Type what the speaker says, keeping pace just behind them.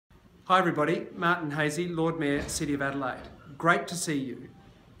Hi everybody, Martin Hazy, Lord Mayor, City of Adelaide. Great to see you.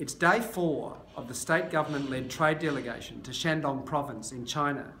 It's day 4 of the state government-led trade delegation to Shandong province in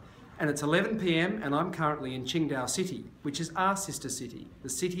China, and it's 11 p.m. and I'm currently in Qingdao city, which is our sister city, the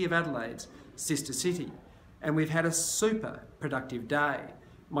City of Adelaide's sister city. And we've had a super productive day.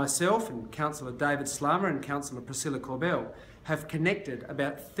 Myself and Councillor David Slama and Councillor Priscilla Corbell have connected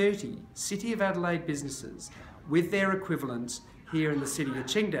about 30 City of Adelaide businesses with their equivalents here in the city of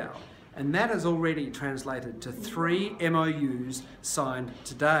Qingdao. And that has already translated to 3 MOUs signed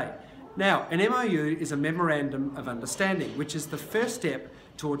today. Now, an MOU is a Memorandum of Understanding, which is the first step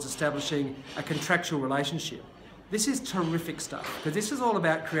towards establishing a contractual relationship. This is terrific stuff, because this is all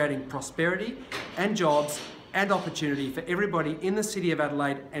about creating prosperity and jobs and opportunity for everybody in the City of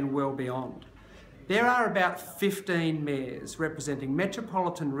Adelaide and well beyond. There are about 15 mayors representing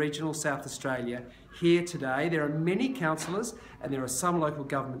metropolitan regional South Australia here today. There are many councillors and there are some local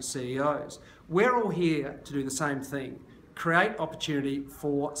government CEOs. We're all here to do the same thing: create opportunity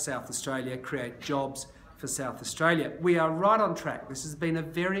for South Australia, create jobs for South Australia. We are right on track. This has been a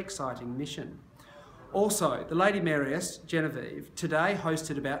very exciting mission. Also, the Lady Mayoress, Genevieve, today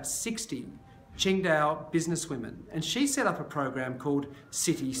hosted about 60 Qingdao businesswomen, and she set up a program called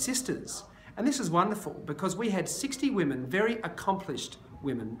City Sisters. And this is wonderful because we had 60 women, very accomplished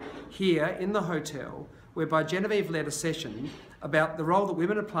women, here in the hotel, whereby Genevieve led a session about the role that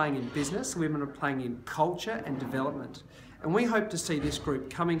women are playing in business, women are playing in culture and development. And we hope to see this group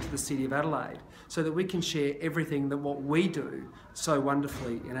coming to the City of Adelaide so that we can share everything that what we do so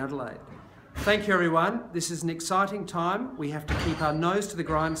wonderfully in Adelaide. Thank you everyone. This is an exciting time. We have to keep our nose to the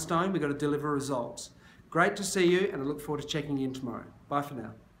grindstone. We've got to deliver results. Great to see you, and I look forward to checking in tomorrow. Bye for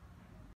now.